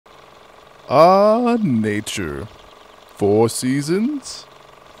Ah, nature. 4 seasons,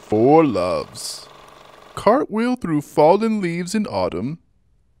 4 loves. Cartwheel through fallen leaves in autumn.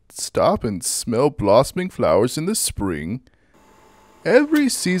 Stop and smell blossoming flowers in the spring. Every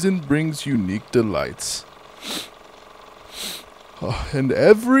season brings unique delights. And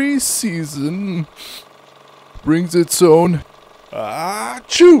every season brings its own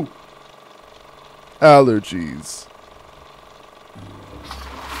achoo allergies.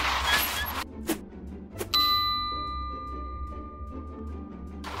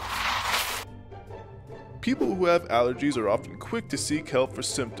 People who have allergies are often quick to seek help for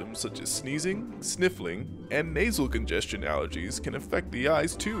symptoms such as sneezing, sniffling, and nasal congestion. Allergies can affect the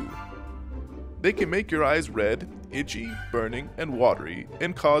eyes too. They can make your eyes red, itchy, burning, and watery,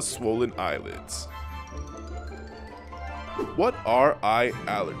 and cause swollen eyelids. What are eye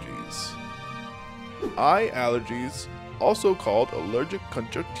allergies? Eye allergies, also called allergic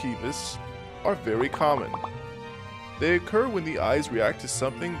conjunctivitis, are very common. They occur when the eyes react to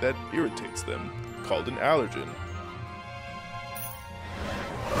something that irritates them, called an allergen.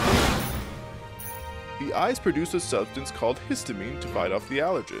 The eyes produce a substance called histamine to fight off the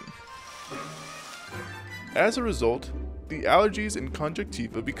allergen. As a result, the allergies in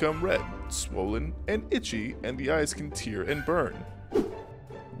conjunctiva become red, swollen, and itchy, and the eyes can tear and burn.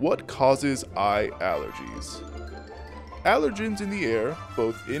 What causes eye allergies? Allergens in the air,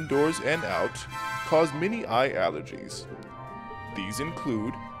 both indoors and out, cause many eye allergies. These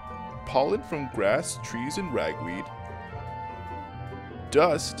include pollen from grass, trees, and ragweed,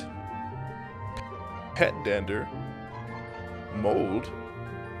 dust, pet dander, mold,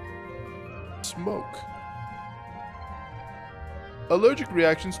 smoke. Allergic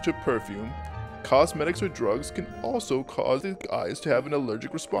reactions to perfume, cosmetics, or drugs can also cause the eyes to have an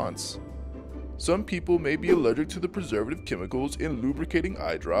allergic response. Some people may be allergic to the preservative chemicals in lubricating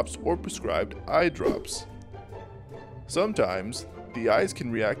eye drops or prescribed eye drops. Sometimes, the eyes can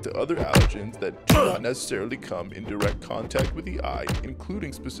react to other allergens that do not necessarily come in direct contact with the eye,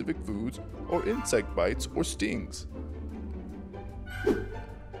 including specific foods or insect bites or stings.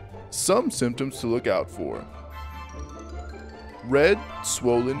 Some symptoms to look out for: red,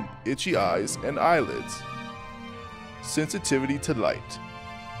 swollen, itchy eyes and eyelids, sensitivity to light,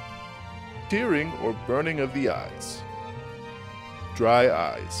 tearing or burning of the eyes, dry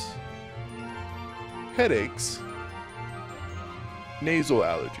eyes, headaches, nasal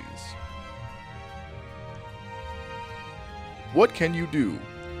allergies. What can you do?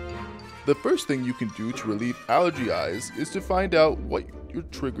 The first thing you can do to relieve allergy eyes is to find out what your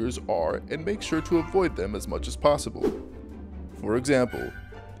triggers are and make sure to avoid them as much as possible. For example,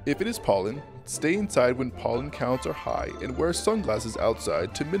 if it is pollen, stay inside when pollen counts are high and wear sunglasses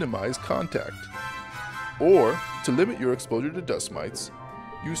outside to minimize contact. Or, to limit your exposure to dust mites,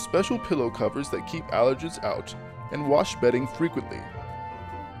 use special pillow covers that keep allergens out and wash bedding frequently.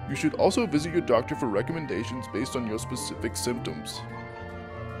 You should also visit your doctor for recommendations based on your specific symptoms.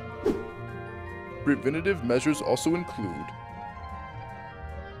 Preventative measures also include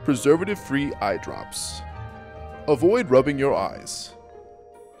preservative-free eye drops. Avoid rubbing your eyes.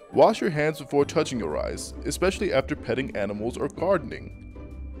 Wash your hands before touching your eyes, especially after petting animals or gardening.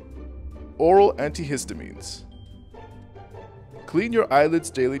 Oral antihistamines. Clean your eyelids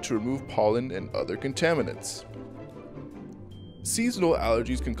daily to remove pollen and other contaminants. Seasonal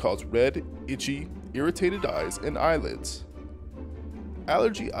allergies can cause red, itchy, irritated eyes and eyelids.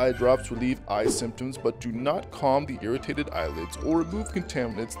 Allergy eye drops relieve eye symptoms but do not calm the irritated eyelids or remove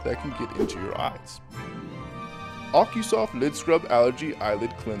contaminants that can get into your eyes. OcuSoft Lid Scrub Allergy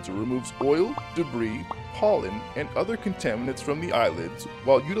Eyelid Cleanser removes oil, debris, pollen, and other contaminants from the eyelids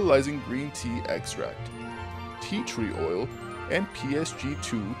while utilizing green tea extract, tea tree oil, and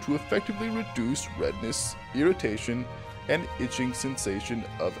PSG2 to effectively reduce redness, irritation, and itching sensation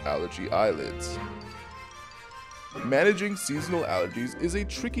of allergy eyelids. Managing seasonal allergies is a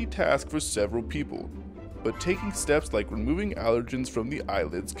tricky task for several people, but taking steps like removing allergens from the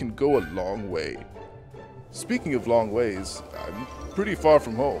eyelids can go a long way. Speaking of long ways, I'm pretty far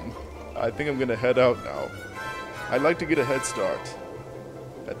from home. I think I'm gonna head out now. I'd like to get a head start.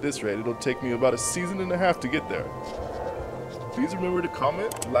 At this rate, it'll take me about a season and a half to get there. Please remember to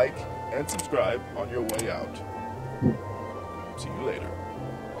comment, like, and subscribe on your way out. See you later.